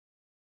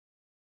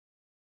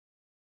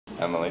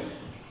Emily?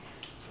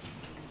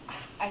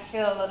 I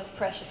feel a lot of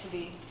pressure to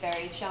be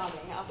very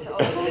charming after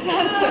all of those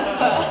answers.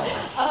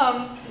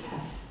 But,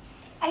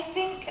 I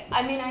think,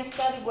 I mean, I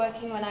started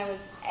working when I was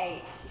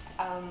 8.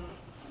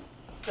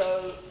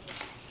 So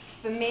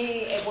for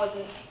me, it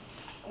wasn't,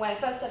 when I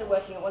first started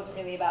working, it wasn't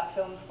really about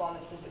film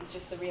performances. It was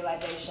just the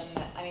realization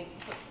that, I mean,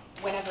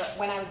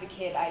 when I was a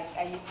kid,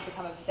 I used to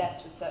become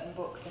obsessed with certain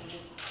books and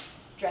just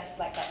dress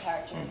like that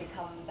character and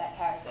become that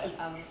character.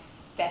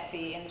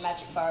 Bessie in The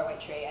Magic Faraway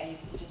Tree, I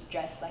used to just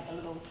dress like a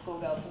little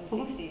schoolgirl from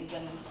the 60s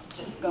and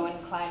just go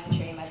and climb the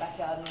tree in my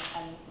backyard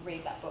and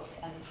read that book.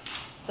 And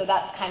so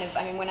that's kind of,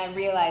 I mean, when I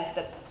realized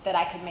that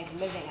I could make a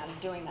living out of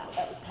doing that,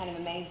 that was kind of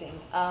amazing.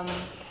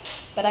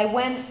 But I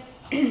went,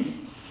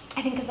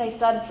 I think because I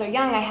started so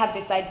young, I had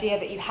this idea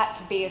that you had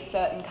to be a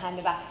certain kind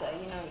of actor.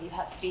 You know, you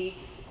had to be,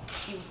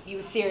 you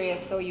were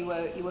serious, or you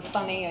were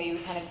funny, or you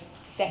were kind of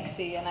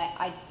sexy. And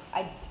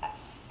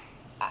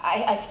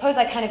I suppose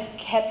I kind of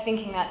kept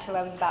thinking that till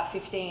I was about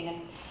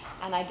 15,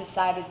 and I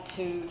decided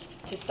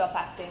to stop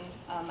acting.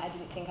 I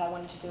didn't think I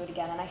wanted to do it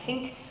again. And I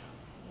think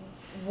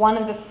one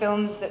of the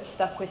films that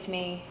stuck with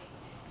me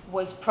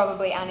was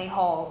probably Annie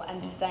Hall,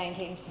 and just Diane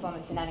Keaton's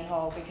performance in Annie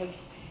Hall,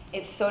 because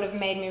it sort of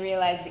made me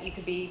realize that you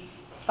could be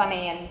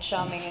funny and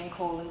charming and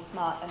cool and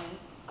smart and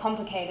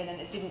complicated, and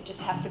it didn't just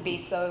have to be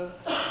so,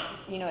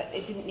 you know,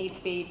 it didn't need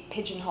to be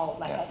pigeonholed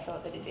like I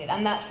thought that it did.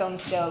 And that film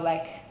still,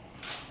 like,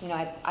 you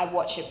know, I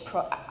watch it,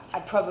 I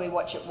probably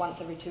watch it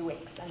once every 2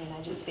 weeks. I mean,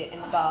 I just sit in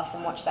the bath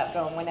and watch that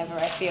film whenever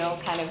I feel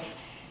kind of,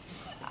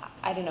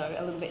 I don't know,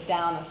 a little bit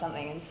down or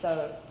something. And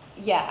so,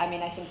 yeah, I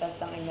mean, I think that's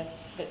something that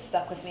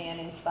stuck with me and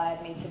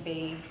inspired me to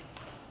be,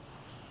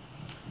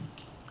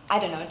 I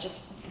don't know,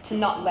 just to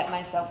not let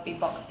myself be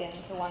boxed into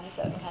one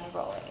certain kind of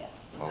role, I guess.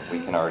 Well, we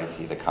can already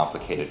see the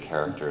complicated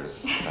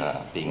characters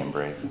being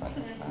embraced. So.